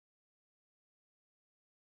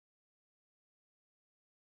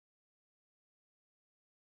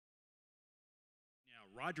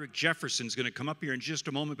Roderick Jefferson's going to come up here in just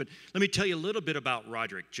a moment, but let me tell you a little bit about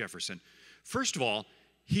Roderick Jefferson. First of all,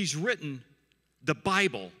 he's written the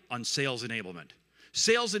Bible on sales enablement.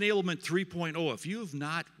 Sales Enablement 3.0. If you have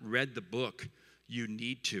not read the book, you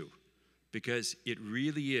need to, because it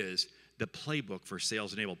really is the playbook for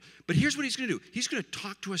sales enablement. But here's what he's going to do. He's going to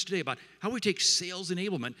talk to us today about how we take sales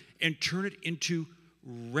enablement and turn it into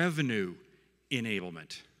revenue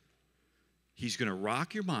enablement. He's going to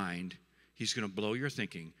rock your mind. He's going to blow your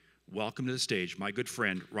thinking. Welcome to the stage, my good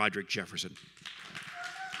friend, Roderick Jefferson.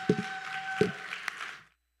 Thank you,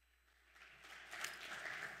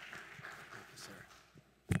 sir.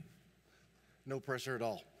 No pressure at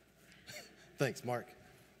all. Thanks, Mark.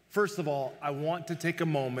 First of all, I want to take a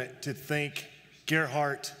moment to thank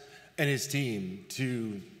Gerhardt and his team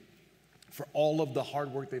for all of the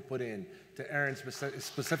hard work they put in. To Aaron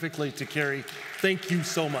specifically, to Carrie, thank you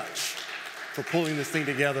so much for pulling this thing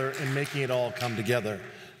together and making it all come together.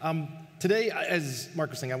 Today, as Mark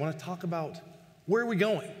was saying, I want to talk about where are we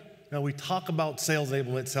going. Now, we talk about sales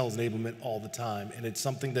enablement all the time, and it's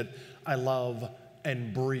something that I love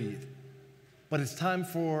and breathe. But it's time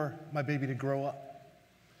for my baby to grow up.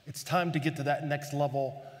 It's time to get to that next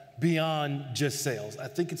level beyond just sales. I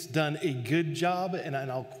think it's done a good job, and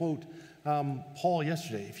I'll quote Paul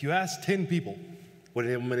yesterday. If you ask 10 people what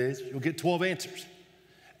enablement is, you'll get 12 answers.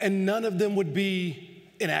 And none of them would be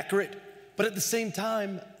inaccurate, but at the same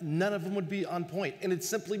time, none of them would be on point. And it's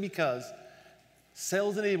simply because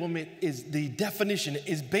sales enablement the definition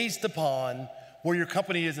is based upon where your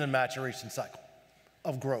company is in a maturation cycle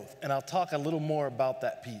of growth. And I'll talk a little more about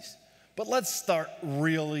that piece. But let's start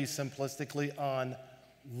really simplistically on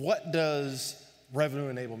what does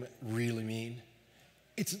revenue enablement really mean?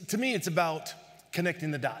 To me, it's about connecting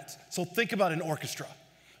the dots. So think about an orchestra.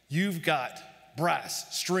 You've got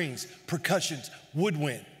brass, strings, percussions,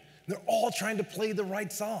 woodwind. They're all trying to play the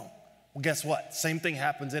right song. Well, guess what? Same thing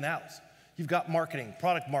happens in-house. You've got marketing,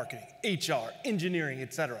 product marketing, HR, engineering,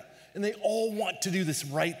 etc. And they all want to do this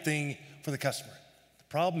right thing for the customer. The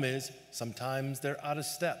problem is sometimes they're out of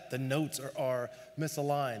step. The notes are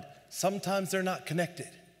misaligned. Sometimes they're not connected.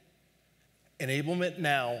 Enablement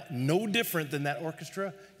now, no different than that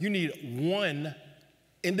orchestra. You need one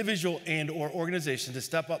individual and or organization to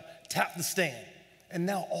step up, tap the stand. And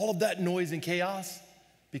now all of that noise and chaos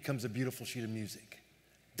becomes a beautiful sheet of music.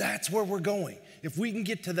 That's where we're going. If we can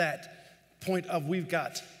get to that point of we've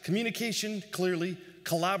got communication, clearly,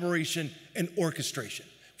 collaboration, and orchestration.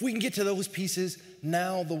 If we can get to those pieces,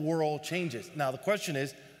 now the world changes. Now the question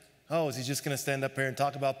is he just gonna stand up here and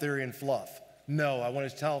talk about theory and fluff? No, I want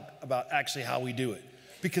to talk about actually how we do it.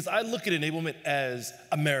 Because I look at enablement as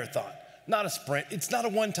a marathon, not a sprint. It's not a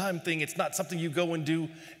one-time thing. It's not something you go and do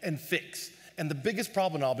and fix. And the biggest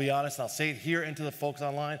problem, I'll be honest, and I'll say it here and to the folks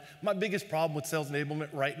online, my biggest problem with sales enablement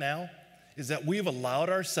right now is that we've allowed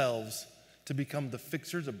ourselves to become the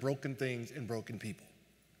fixers of broken things and broken people.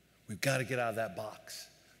 We've got to get out of that box.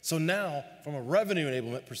 So now, from a revenue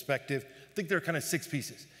enablement perspective, I think there are kind of 6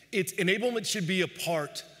 pieces. Enablement should be a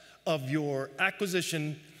part of your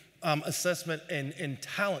acquisition, assessment, and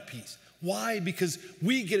talent piece. Why? Because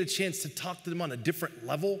we get a chance to talk to them on a different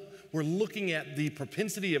level. We're looking at the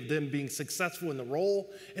propensity of them being successful in the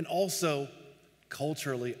role, and also,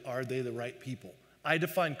 culturally, are they the right people? I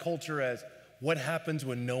define culture as what happens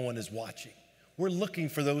when no one is watching. We're looking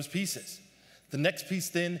for those pieces. The next piece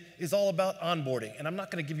then is all about onboarding, and I'm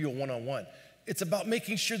not gonna give you a one-on-one. It's about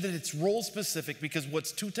making sure that it's role specific, because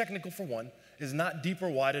what's too technical for one is not deep or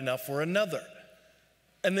wide enough for another.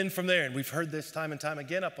 And then from there, and we've heard this time and time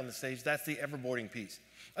again up on the stage, that's the everboarding piece.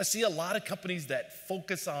 I see a lot of companies that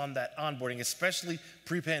focus on that onboarding, especially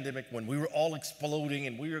pre-pandemic when we were all exploding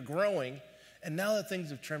and we were growing. And now that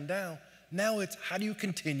things have trimmed down, now it's how do you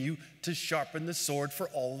continue to sharpen the sword for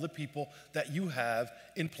all of the people that you have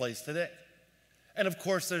in place today? And of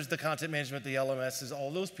course, there's the content management, the LMSs,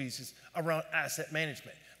 all those pieces around asset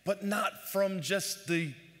management, but not from just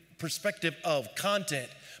the perspective of content,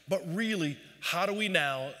 but really, how do we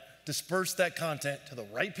now disperse that content to the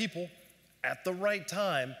right people at the right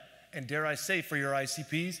time, and dare I say for your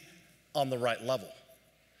ICPs, on the right level.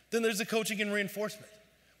 Then there's the coaching and reinforcement.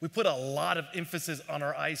 We put a lot of emphasis on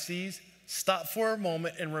our ICs. Stop for a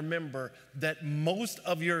moment and remember that most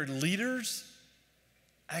of your leaders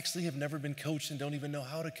actually have never been coached and don't even know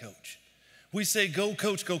how to coach. We say, go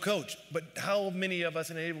coach, but how many of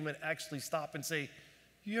us in enablement actually stop and say,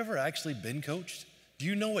 you ever actually been coached? Do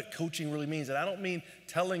you know what coaching really means? And I don't mean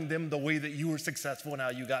telling them the way that you were successful and how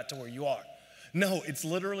you got to where you are. No, it's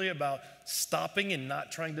literally about stopping and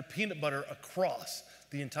not trying to peanut butter across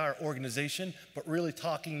the entire organization, but really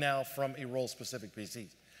talking now from a role-specific piece.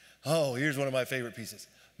 Oh, here's one of my favorite pieces.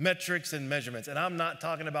 Metrics and measurements. And I'm not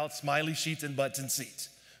talking about smiley sheets and butts and seats,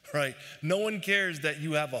 right? No one cares that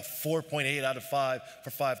you have a 4.8 out of 5 for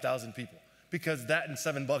 5,000 people, because that and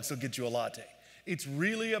 $7 will get you a latte. It's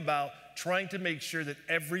really about trying to make sure that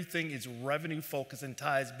everything is revenue focused and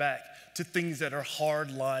ties back to things that are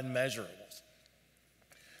hard line measurables.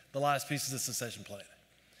 The last piece is the succession plan.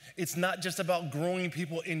 It's not just about growing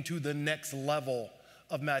people into the next level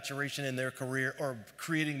of maturation in their career or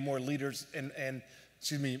creating more leaders and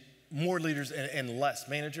less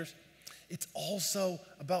managers. It's also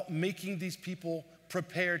about making these people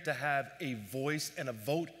prepared to have a voice and a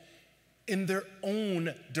vote in their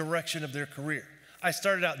own direction of their career. I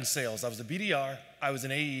started out in sales. I was a BDR, I was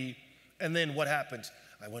an AE, and then what happened?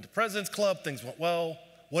 I went to President's Club, things went well.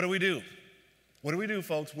 What do we do? What do we do,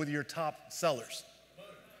 folks, with your top sellers?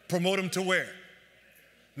 Promote them to where?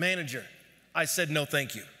 Manager. I said, no,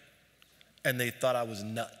 thank you. And they thought I was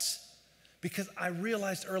nuts. Because I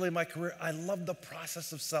realized early in my career, I loved the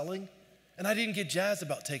process of selling, and I didn't get jazzed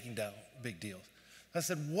about taking down big deals. I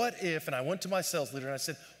said, what if, and I went to my sales leader and I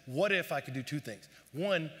said, what if I could do two things?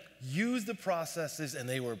 One, use the processes, and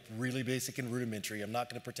they were really basic and rudimentary. I'm not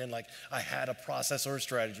gonna pretend like I had a process or a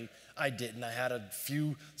strategy. I didn't, I had a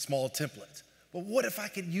few small templates. But what if I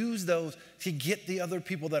could use those to get the other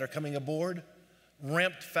people that are coming aboard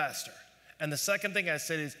ramped faster? And the second thing I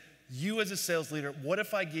said is, you as a sales leader, what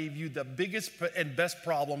if I gave you the biggest and best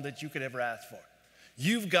problem that you could ever ask for?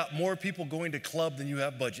 You've got more people going to club than you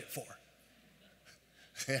have budget for.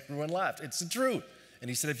 Everyone laughed. It's the truth. And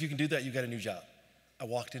he said, if you can do that, you got a new job. I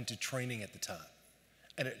walked into training at the time,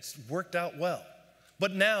 and it's worked out well.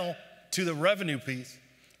 But now, to the revenue piece,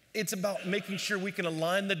 it's about making sure we can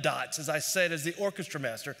align the dots, as I said, as the orchestra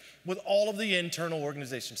master, with all of the internal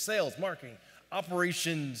organizations, sales, marketing,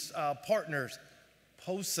 operations, partners,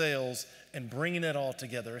 post-sales, and bringing it all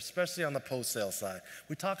together, especially on the post-sale side.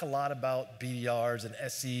 We talk a lot about BDRs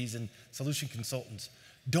and SEs and solution consultants.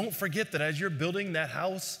 Don't forget that as you're building that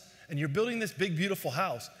house, and you're building this big, beautiful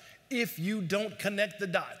house, if you don't connect the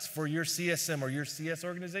dots for your CSM or your CS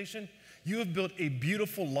organization, you have built a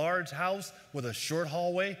beautiful, large house with a short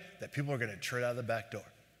hallway that people are gonna tread out of the back door.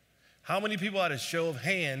 How many people, at a show of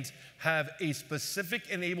hands, have a specific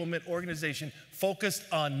enablement organization focused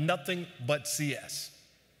on nothing but CS?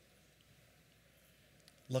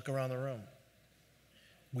 Look around the room.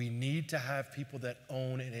 We need to have people that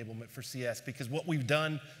own enablement for CS, because what we've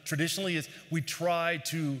done traditionally is we try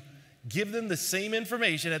to give them the same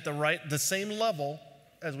information at the same level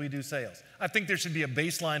as we do sales. I think there should be a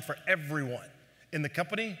baseline for everyone in the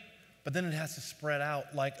company, but then it has to spread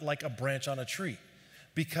out like a branch on a tree,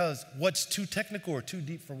 because what's too technical or too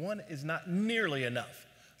deep for one is not nearly enough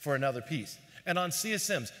for another piece. And on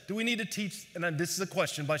CSMs, do we need to teach, and this is a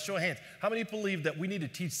question by show of hands, how many believe that we need to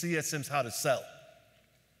teach CSMs how to sell?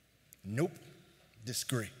 Nope,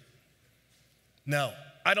 disagree. No,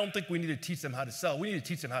 I don't think we need to teach them how to sell. We need to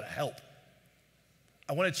teach them how to help.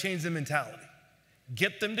 I want to change their mentality.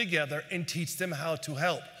 Get them together and teach them how to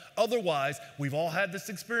help. Otherwise, we've all had this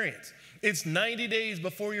experience. It's 90 days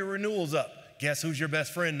before your renewal's up. Guess who's your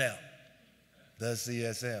best friend now? The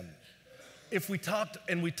CSM. If we talked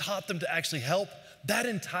and we taught them to actually help, that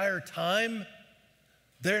entire time,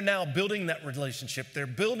 they're now building that relationship. They're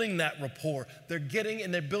building that rapport. They're getting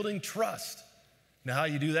and they're building trust. Now, how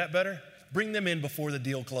you do that better? Bring them in before the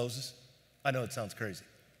deal closes. I know it sounds crazy.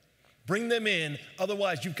 Bring them in,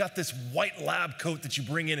 otherwise you've got this white lab coat that you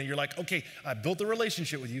bring in and you're like, okay, I built a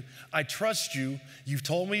relationship with you. I trust you. You've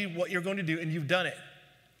told me what you're going to do and you've done it.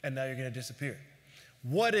 And now you're going to disappear.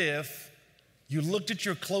 What if you looked at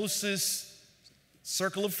your closest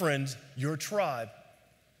circle of friends, your tribe,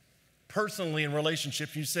 personally in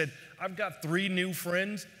relationships, you said, I've got 3 new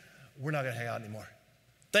friends, we're not gonna hang out anymore.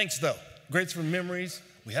 Thanks though, great for memories,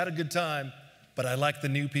 we had a good time, but I like the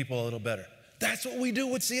new people a little better. That's what we do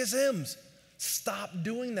with CSMs. Stop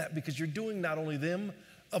doing that, because you're doing not only them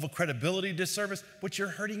of a credibility disservice, but you're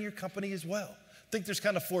hurting your company as well. I think there's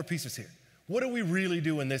kind of 4 pieces here. What do we really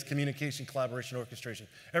do in this communication, collaboration, orchestration?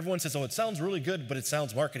 Everyone says, oh, it sounds really good, but it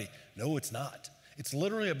sounds marketing. No, it's not. It's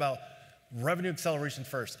literally about revenue acceleration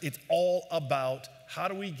first. It's all about how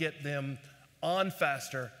do we get them on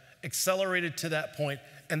faster, accelerated to that point,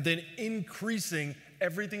 and then increasing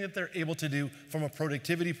everything that they're able to do from a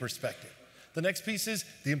productivity perspective. The next piece is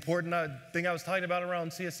the important thing I was talking about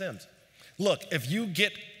around CSMs. Look, if you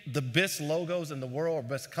get the best logos in the world, or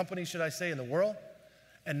best companies, should I say, in the world,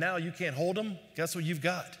 and now you can't hold them, guess what you've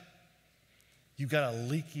got? You've got a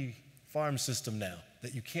leaky farm system now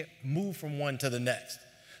that you can't move from one to the next.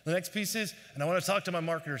 The next piece is, and I want to talk to my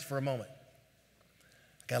marketers for a moment.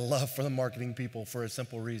 got love for the marketing people for a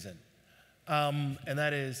simple reason. And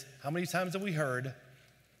that is, how many times have we heard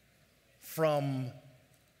from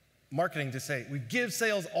marketing to say, we give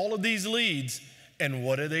sales all of these leads, and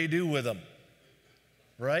what do they do with them?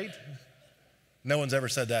 Right? No one's ever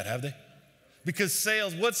said that, have they? Because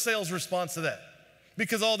sales, what's sales' response to that?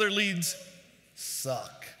 Because all their leads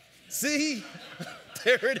suck. See?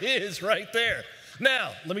 There it is right there.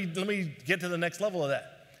 Now, let me get to the next level of that.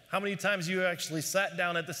 How many times you actually sat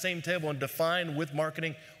down at the same table and defined with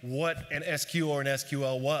marketing what an SQ or an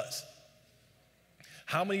SQL was?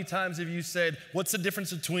 How many times have you said, what's the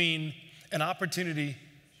difference between an opportunity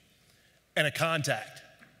and a contact?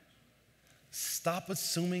 Stop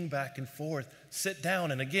assuming back and forth. Sit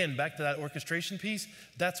down, and again, back to that orchestration piece,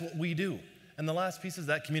 that's what we do. And the last piece is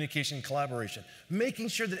that communication and collaboration. Making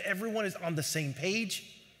sure that everyone is on the same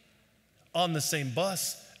page, on the same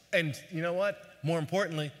bus, and you know what? More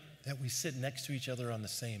importantly, that we sit next to each other on the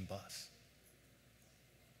same bus.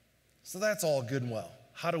 So that's all good and well.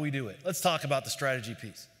 How do we do it? Let's talk about the strategy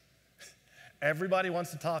piece. Everybody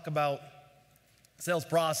wants to talk about sales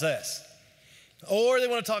process, or they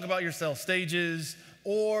want to talk about your sales stages,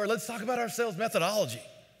 or let's talk about our sales methodology.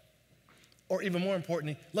 Or even more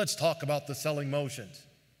importantly, let's talk about the selling motions.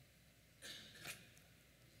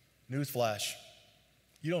 Newsflash,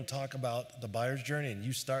 you don't talk about the buyer's journey and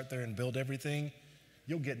you start there and build everything,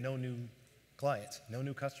 you'll get no new clients, no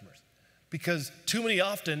new customers. Because too many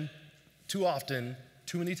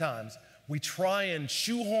times, we try and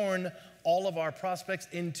shoehorn all of our prospects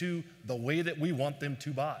into the way that we want them to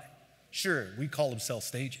buy. Sure, we call them sales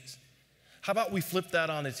stages. How about we flip that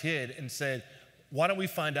on its head and said, why don't we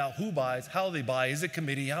find out who buys, how they buy, is it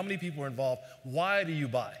committee, how many people are involved, why do you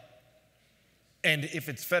buy? And if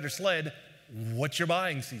it's fed or sled, what's your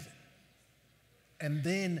buying season? And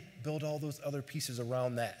then build all those other pieces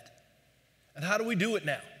around that. And how do we do it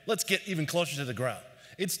now? Let's get even closer to the ground.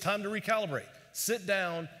 It's time to recalibrate. Sit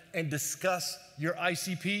down and discuss your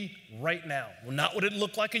ICP right now. Well, not what it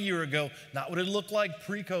looked like a year ago, not what it looked like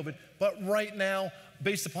pre-COVID, but right now,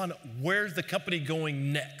 based upon where's the company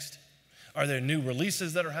going next. Are there new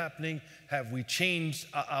releases that are happening? Have we changed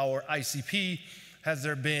our ICP? Has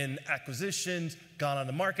there been acquisitions, gone on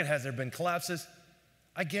the market? Has there been collapses?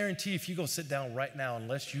 I guarantee if you go sit down right now,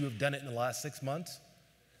 unless you have done it in the last 6 months,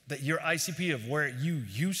 that your ICP of where you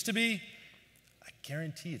used to be, I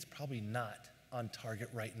guarantee it's probably not on target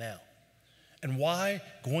right now. And why?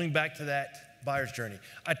 Going back to that buyer's journey.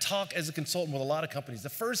 I talk as a consultant with a lot of companies. The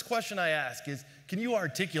first question I ask is, can you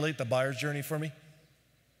articulate the buyer's journey for me?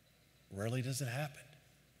 Rarely does it happen.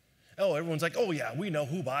 Oh, everyone's like, oh yeah, we know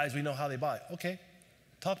who buys, we know how they buy. Okay,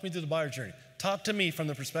 talk me through the buyer's journey. Talk to me from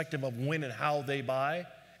the perspective of when and how they buy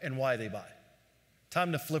and why they buy.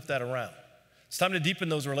 Time to flip that around. It's time to deepen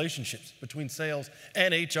those relationships between sales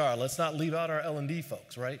and HR. Let's not leave out our L&D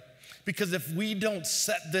folks, right? Because if we don't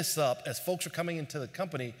set this up as folks are coming into the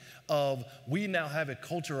company of we now have a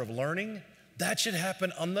culture of learning, that should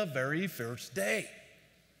happen on the very first day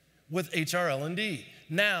with HR L&D.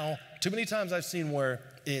 Now, too many times I've seen where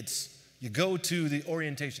it's you go to the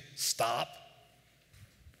orientation, stop,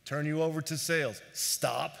 turn you over to sales,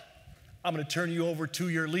 stop, I'm gonna turn you over to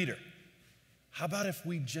your leader. How about if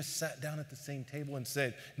we just sat down at the same table and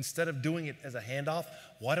said, instead of doing it as a handoff,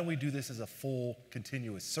 why don't we do this as a full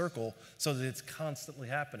continuous circle so that it's constantly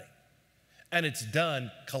happening? And it's done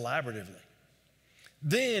collaboratively.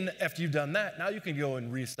 Then, after you've done that, now you can go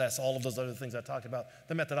and reassess all of those other things I talked about,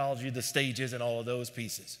 the methodology, the stages, and all of those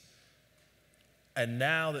pieces. And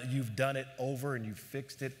now that you've done it over and you've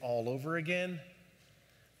fixed it all over again,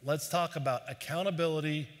 let's talk about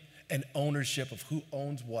accountability and ownership of who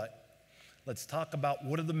owns what. Let's talk about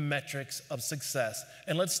what are the metrics of success.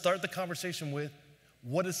 And let's start the conversation with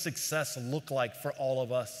what does success look like for all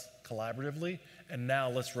of us collaboratively? And now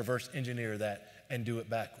let's reverse engineer that and do it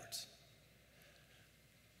backwards.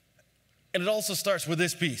 And it also starts with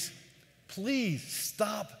this piece. Please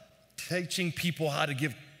stop teaching people how to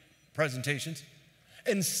give presentations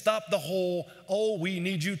and stop the whole, oh, we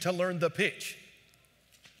need you to learn the pitch.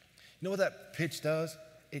 You know what that pitch does?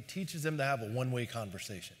 It teaches them to have a one-way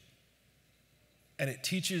conversation. And it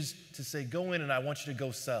teaches to say, go in and I want you to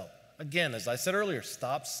go sell. Again, as I said earlier,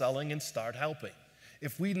 stop selling and start helping.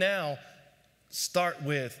 If we now start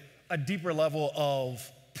with a deeper level of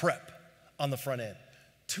prep on the front end,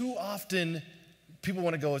 too often people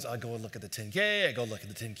want to go, I go look at the 10K, I go look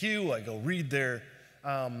at the 10Q, I go read their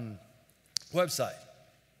website.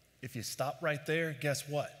 If you stop right there, guess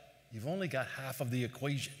what? You've only got half of the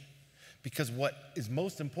equation. Because what is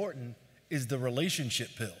most important is the relationship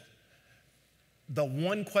build. The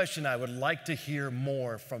one question I would like to hear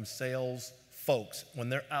more from sales folks, when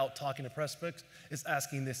they're out talking to prospects, is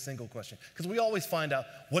asking this single question. Because we always find out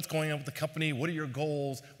what's going on with the company, what are your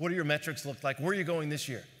goals, what do your metrics look like, where are you going this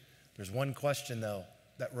year? There's one question, though,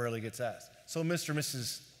 that rarely gets asked. So, Mr. and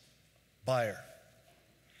Mrs. Buyer,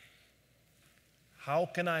 how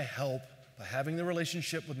can I help, by having the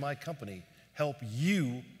relationship with my company, help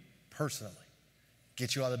you personally?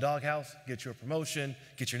 Get you out of the doghouse, get you a promotion,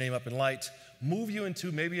 get your name up in lights, move you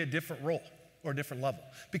into maybe a different role or a different level.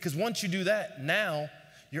 Because once you do that, now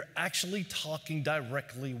you're actually talking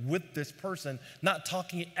directly with this person, not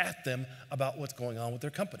talking at them about what's going on with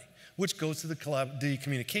their company, which goes to the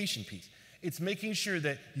communication piece. It's making sure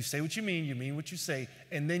that you say what you mean what you say,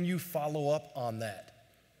 and then you follow up on that.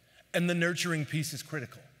 And the nurturing piece is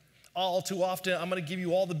critical. All too often, I'm gonna give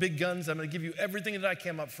you all the big guns, I'm gonna give you everything that I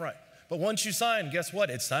can up front. But once you sign, guess what?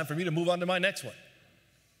 It's time for me to move on to my next one.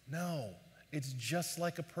 No, it's just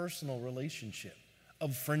like a personal relationship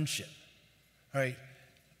of friendship, right?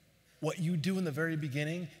 What you do in the very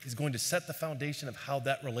beginning is going to set the foundation of how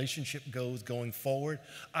that relationship goes going forward,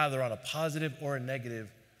 either on a positive or a negative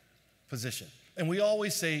position. And we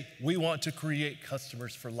always say we want to create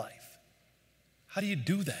customers for life. How do you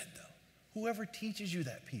do that, though? Whoever teaches you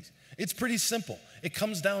that piece. It's pretty simple. It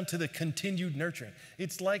comes down to the continued nurturing.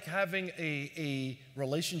 It's like having a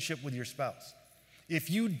relationship with your spouse. If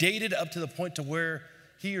you dated up to the point to where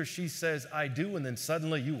he or she says, I do, and then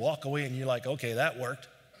suddenly you walk away and you're like, okay, that worked.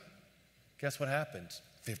 Guess what happens?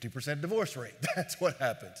 50% divorce rate. That's what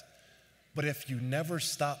happens. But if you never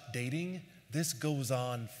stop dating, this goes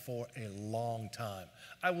on for a long time.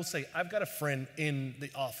 I will say, I've got a friend in the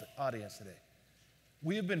audience today.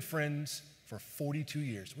 We have been friends for 42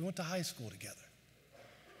 years. We went to high school together.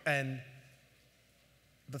 And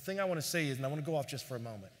the thing I want to say is, and I want to go off just for a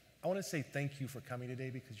moment, I want to say thank you for coming today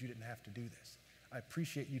because you didn't have to do this. I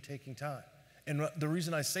appreciate you taking time. And the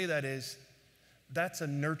reason I say that is, that's a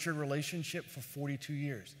nurtured relationship for 42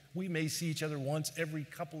 years. We may see each other once every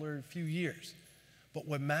couple or few years. But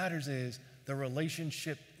what matters is the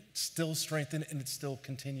relationship still strengthened and it still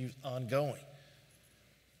continues ongoing.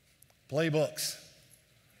 Playbooks.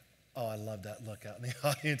 Oh, I love that look out in the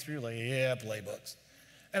audience. You're like, yeah, playbooks.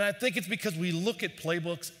 And I think it's because we look at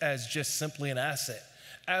playbooks as just simply an asset,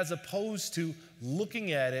 as opposed to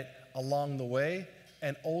looking at it along the way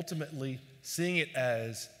and ultimately seeing it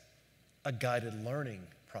as a guided learning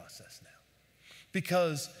process now.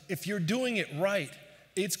 Because if you're doing it right,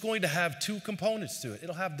 it's going to have two components to it.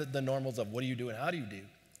 It'll have the normals of what do you do and how do you do.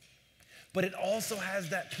 But it also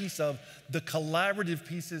has that piece of the collaborative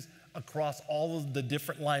pieces across all of the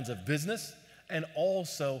different lines of business, and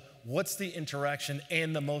also what's the interaction,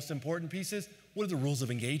 and the most important pieces, what are the rules of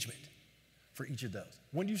engagement for each of those?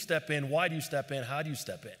 When do you step in? Why do you step in? How do you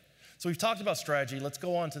step in? So we've talked about strategy. Let's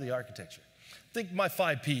go on to the architecture. I think my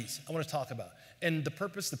 5 Ps I want to talk about, and the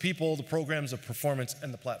purpose, the people, the programs, the performance,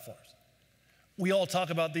 and the platforms. We all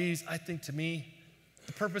talk about these. I think to me,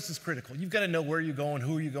 the purpose is critical. You've got to know where you're going,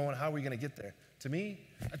 who are you going, how are we going to get there. To me,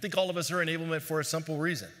 I think all of us are enablement for a simple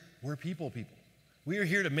reason. We're people. We are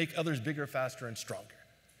here to make others bigger, faster, and stronger.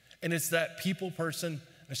 And it's that people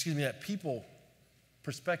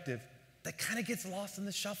perspective that kind of gets lost in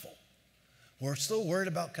the shuffle. We're so worried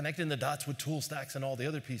about connecting the dots with tool stacks and all the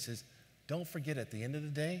other pieces. Don't forget, at the end of the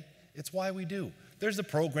day, it's why we do. There's the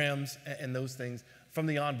programs and those things from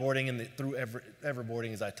the onboarding and through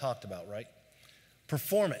everboarding, as I talked about, right?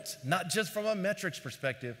 Performance, not just from a metrics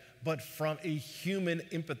perspective, but from a human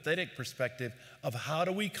empathetic perspective of how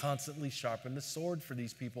do we constantly sharpen the sword for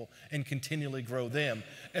these people and continually grow them.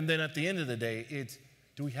 And then at the end of the day, it's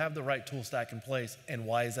do we have the right tool stack in place, and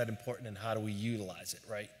why is that important, and how do we utilize it,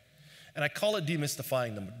 right? And I call it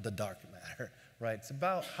demystifying the dark matter, right? It's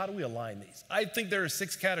about how do we align these. I think there are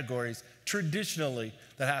 6 categories traditionally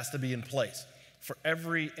that has to be in place for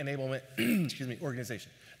every enablement organization.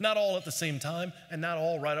 Not all at the same time and not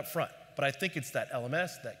all right up front, but I think it's that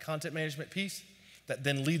LMS, that content management piece that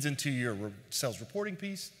then leads into your sales reporting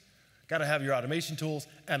piece. Got to have your automation tools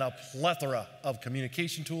and a plethora of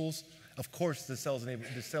communication tools. Of course, the sales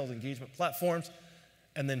engagement platforms,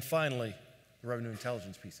 and then finally, the revenue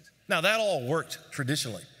intelligence pieces. Now, that all worked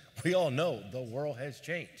traditionally. We all know the world has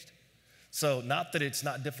changed. So not that it's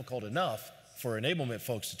not difficult enough for enablement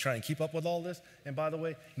folks to try and keep up with all this. And by the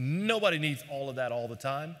way, nobody needs all of that all the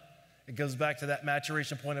time. It goes back to that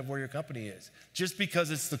maturation point of where your company is. Just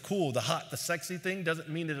because it's the cool, the hot, the sexy thing doesn't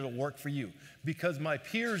mean that it'll work for you. Because my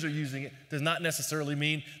peers are using it does not necessarily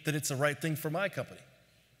mean that it's the right thing for my company.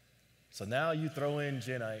 So now you throw in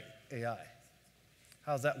Gen AI.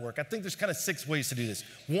 How's that work? I think there's kind of 6 ways to do this.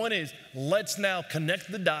 One is, let's now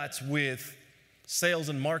connect the dots with Sales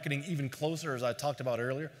and marketing even closer, as I talked about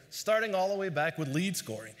earlier, starting all the way back with lead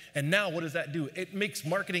scoring. And now what does that do? It makes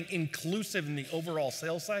marketing inclusive in the overall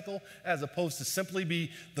sales cycle, as opposed to simply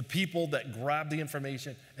be the people that grab the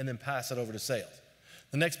information and then pass it over to sales.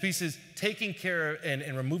 The next piece is taking care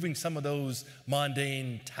and removing some of those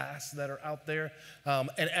mundane tasks that are out there,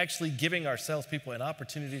 and actually giving our salespeople an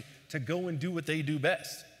opportunity to go and do what they do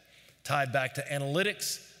best. Tied back to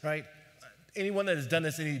analytics, right? Anyone that has done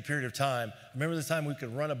this any period of time, remember the time we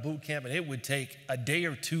could run a boot camp and it would take a day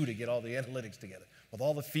or two to get all the analytics together with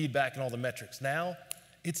all the feedback and all the metrics. Now,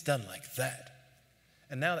 it's done like that.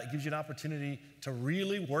 And now that gives you an opportunity to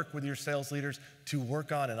really work with your sales leaders to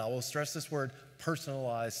work on, and I will stress this word,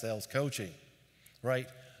 personalized sales coaching, right?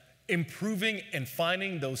 Improving and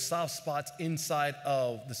finding those soft spots inside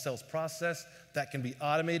of the sales process that can be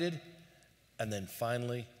automated. And then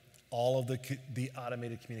finally, all of the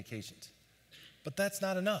automated communications. But that's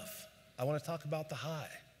not enough. I want to talk about the high,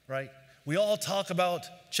 right? We all talk about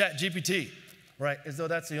ChatGPT, right? As though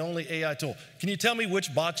that's the only AI tool. Can you tell me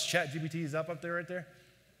which box ChatGPT is up there, right there?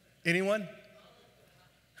 Anyone?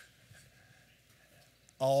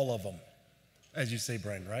 All of them, as you say,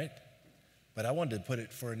 Brian, right? But I wanted to put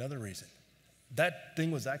it for another reason. That thing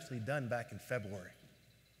was actually done back in February.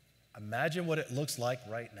 Imagine what it looks like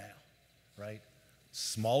right now, right?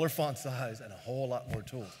 Smaller font size and a whole lot more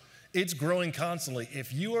tools. It's growing constantly.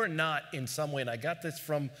 If you are not in some way, and I got this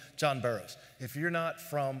from John Barrows, if you're not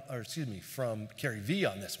from Carrie V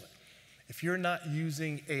on this one, if you're not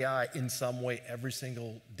using AI in some way every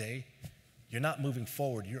single day, you're not moving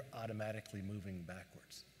forward, you're automatically moving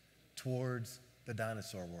backwards towards the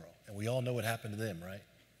dinosaur world. And we all know what happened to them, right?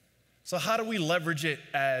 So how do we leverage it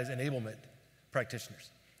as enablement practitioners?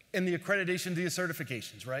 In the accreditation, the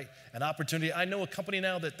certifications, right? An opportunity. I know a company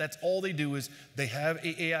now that's all they do is they have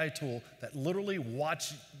an AI tool that literally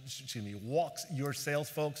walks your sales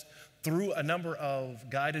folks through a number of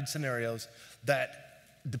guided scenarios that,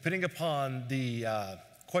 depending upon the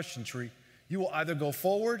question tree, you will either go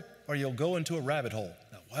forward or you'll go into a rabbit hole.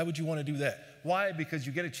 Now, why would you want to do that? Why? Because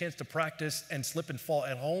you get a chance to practice and slip and fall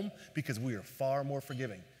at home, because we are far more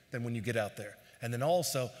forgiving than when you get out there. And then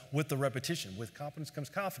also with the repetition, with competence comes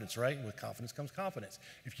confidence, right? And with confidence comes confidence.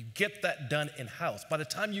 If you get that done in-house, by the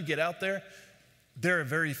time you get out there, there are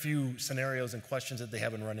very few scenarios and questions that they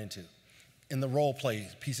haven't run into. In the role play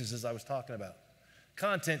pieces, as I was talking about.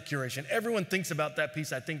 Content curation, everyone thinks about that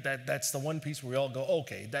piece. I think that's the one piece where we all go,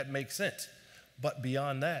 okay, that makes sense. But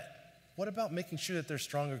beyond that, what about making sure that there's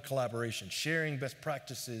stronger collaboration, sharing best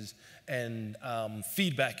practices and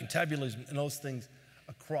feedback and tabulation and those things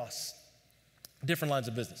across different lines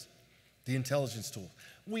of business? The intelligence tool.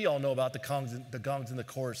 We all know about the gongs and the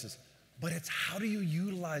choruses, but it's how do you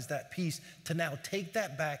utilize that piece to now take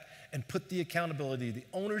that back and put the accountability, the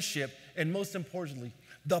ownership, and most importantly,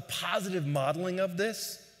 the positive modeling of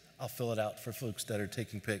this. I'll fill it out for folks that are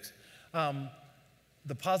taking pics.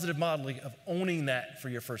 The positive modeling of owning that for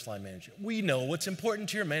your first line manager. We know what's important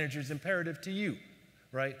to your manager is imperative to you,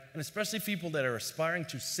 right? And especially people that are aspiring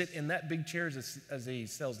to sit in that big chair as a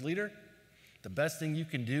sales leader, the best thing you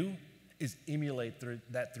can do is emulate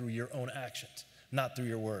through your own actions, not through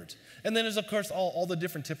your words. And then there's, of course, all the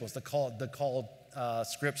different typos, the call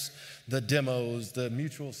scripts, the demos, the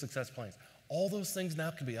mutual success plans. All those things now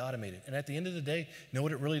can be automated. And at the end of the day, you know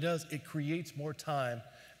what it really does? It creates more time,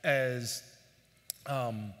 as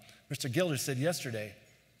Mr. Gilder said yesterday,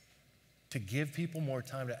 to give people more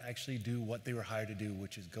time to actually do what they were hired to do,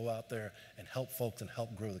 which is go out there and help folks and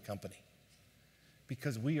help grow the company.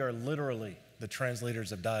 Because we are literally the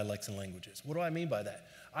translators of dialects and languages. What do I mean by that?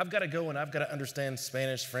 I've got to go and I've got to understand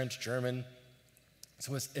Spanish, French, German,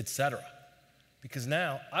 Swiss, etc. Because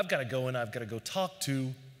now I've got to go and I've got to go talk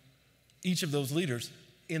to each of those leaders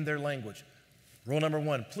in their language. Rule number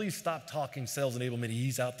one, please stop talking sales enablement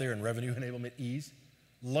ease out there and revenue enablement ease.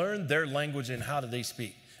 Learn their language and how do they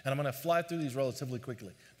speak. And I'm going to fly through these relatively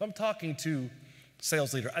quickly. If I'm talking to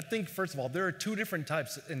sales leader, I think, first of all, there are two different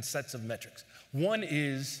types and sets of metrics. One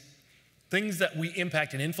is things that we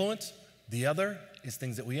impact and influence. The other is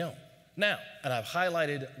things that we own. Now, and I've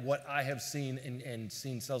highlighted what I have seen and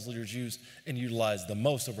seen sales leaders use and utilize the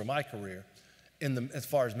most over my career as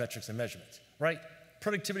far as metrics and measurements, right?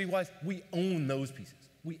 Productivity-wise, we own those pieces.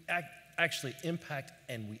 We actually impact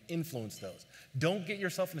and we influence those. Don't get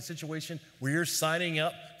yourself in a situation where you're signing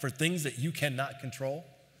up for things that you cannot control,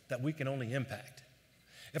 that we can only impact.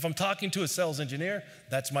 If I'm talking to a sales engineer,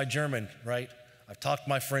 that's my German, right? I've talked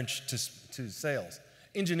my French to sales.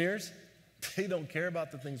 Engineers, they don't care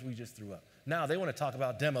about the things we just threw up. Now they want to talk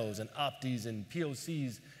about demos and opties and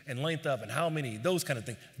POCs and length of and how many, those kind of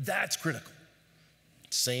things. That's critical.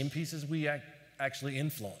 Same pieces we actually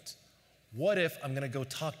influence? What if I'm gonna go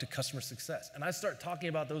talk to customer success and I start talking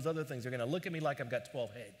about those other things? They're gonna look at me like I've got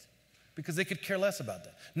 12 heads because they could care less about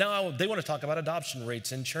that. Now they wanna talk about adoption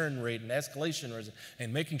rates and churn rate and escalation rates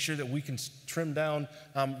and making sure that we can trim down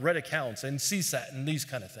red accounts and CSAT and these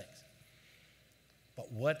kind of things.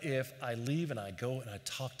 But what if I leave and I go and I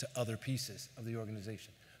talk to other pieces of the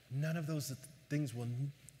organization? None of those things will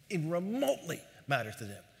remotely matter to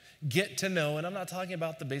them. Get to know, and I'm not talking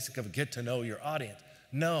about the basic of get to know your audience.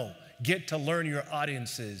 No, get to learn your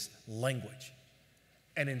audience's language.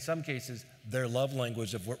 And in some cases, their love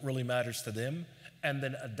language of what really matters to them, and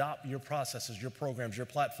then adopt your processes, your programs, your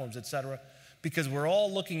platforms, et cetera, because we're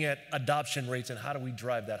all looking at adoption rates and how do we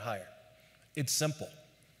drive that higher. It's simple.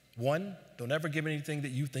 One, don't ever give anything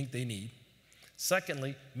that you think they need.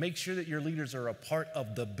 Secondly, make sure that your leaders are a part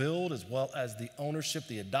of the build as well as the ownership,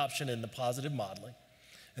 the adoption, and the positive modeling.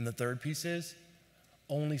 And the third piece is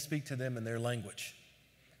only speak to them in their language.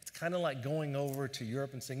 It's kind of like going over to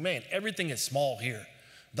Europe and saying, man, everything is small here.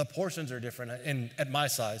 The portions are different and at my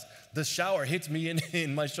size. The shower hits me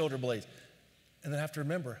in my shoulder blades. And then I have to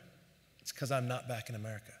remember, it's because I'm not back in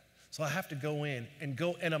America. So I have to go in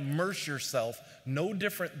and immerse yourself, no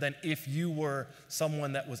different than if you were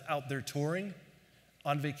someone that was out there touring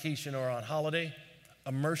on vacation or on holiday.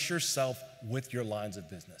 Immerse yourself with your lines of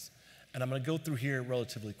business. And I'm gonna go through here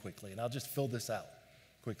relatively quickly, and I'll just fill this out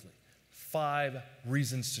quickly. 5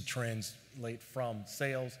 reasons to translate from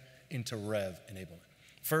sales into rev enablement.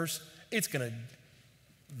 First, it's gonna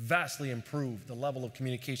vastly improve the level of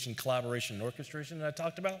communication, collaboration, and orchestration that I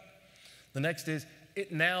talked about. The next is,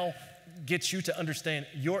 it now gets you to understand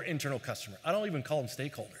your internal customer. I don't even call them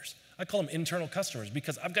stakeholders. I call them internal customers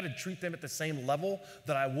because I've got to treat them at the same level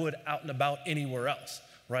that I would out and about anywhere else,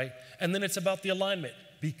 right? And then it's about the alignment,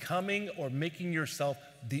 becoming or making yourself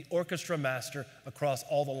the orchestra master across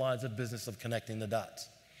all the lines of business of connecting the dots,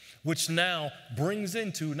 which now brings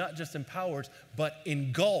into, not just empowers, but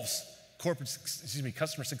engulfs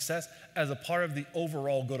customer success as a part of the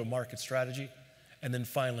overall go-to-market strategy. And then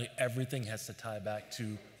finally, everything has to tie back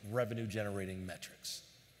to revenue generating metrics.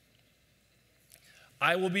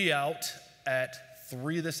 I will be out at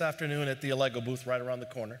 3 this afternoon at the Allego booth right around the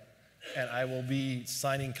corner, and I will be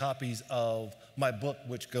signing copies of my book,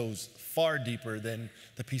 which goes far deeper than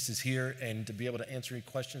the pieces here, and to be able to answer any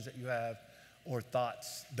questions that you have or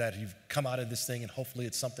thoughts that have come out of this thing, and hopefully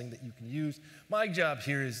it's something that you can use. My job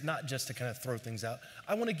here is not just to kind of throw things out.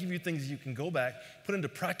 I want to give you things you can go back, put into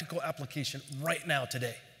practical application right now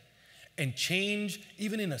today, and change,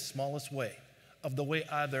 even in the smallest way, of the way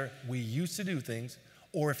either we used to do things,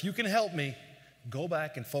 or if you can help me, go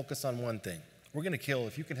back and focus on one thing. We're going to kill,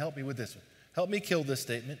 if you can help me with this one, help me kill this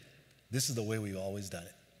statement. This is the way we've always done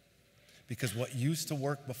it. Because what used to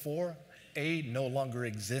work before, A, no longer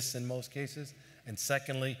exists in most cases, and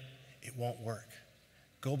secondly, it won't work.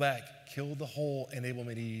 Go back, kill the whole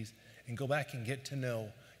enablement ease, and go back and get to know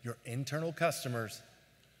your internal customers,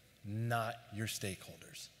 not your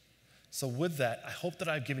stakeholders. So with that, I hope that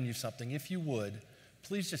I've given you something. If you would,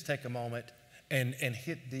 please just take a moment and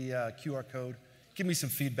hit the QR code. Give me some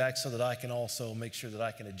feedback so that I can also make sure that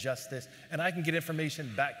I can adjust this, and I can get information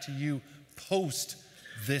back to you post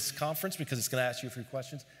this conference because it's going to ask you a few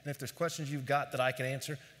questions. And if there's questions you've got that I can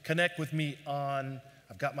answer, connect with me on,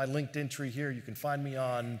 I've got my LinkedIn tree here. You can find me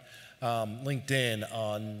on LinkedIn,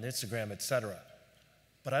 on Instagram, etc.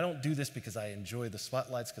 But I don't do this because I enjoy the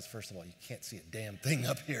spotlights because, first of all, you can't see a damn thing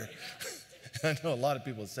up here. I know a lot of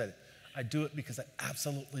people have said it. I do it because I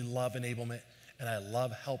absolutely love enablement, and I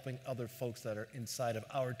love helping other folks that are inside of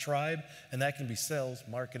our tribe, and that can be sales,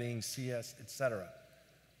 marketing, CS, etc.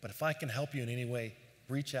 But if I can help you in any way,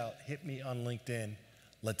 reach out, hit me on LinkedIn,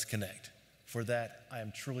 let's connect. For that, I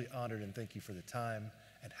am truly honored and thank you for the time,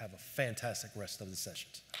 and have a fantastic rest of the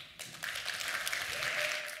sessions.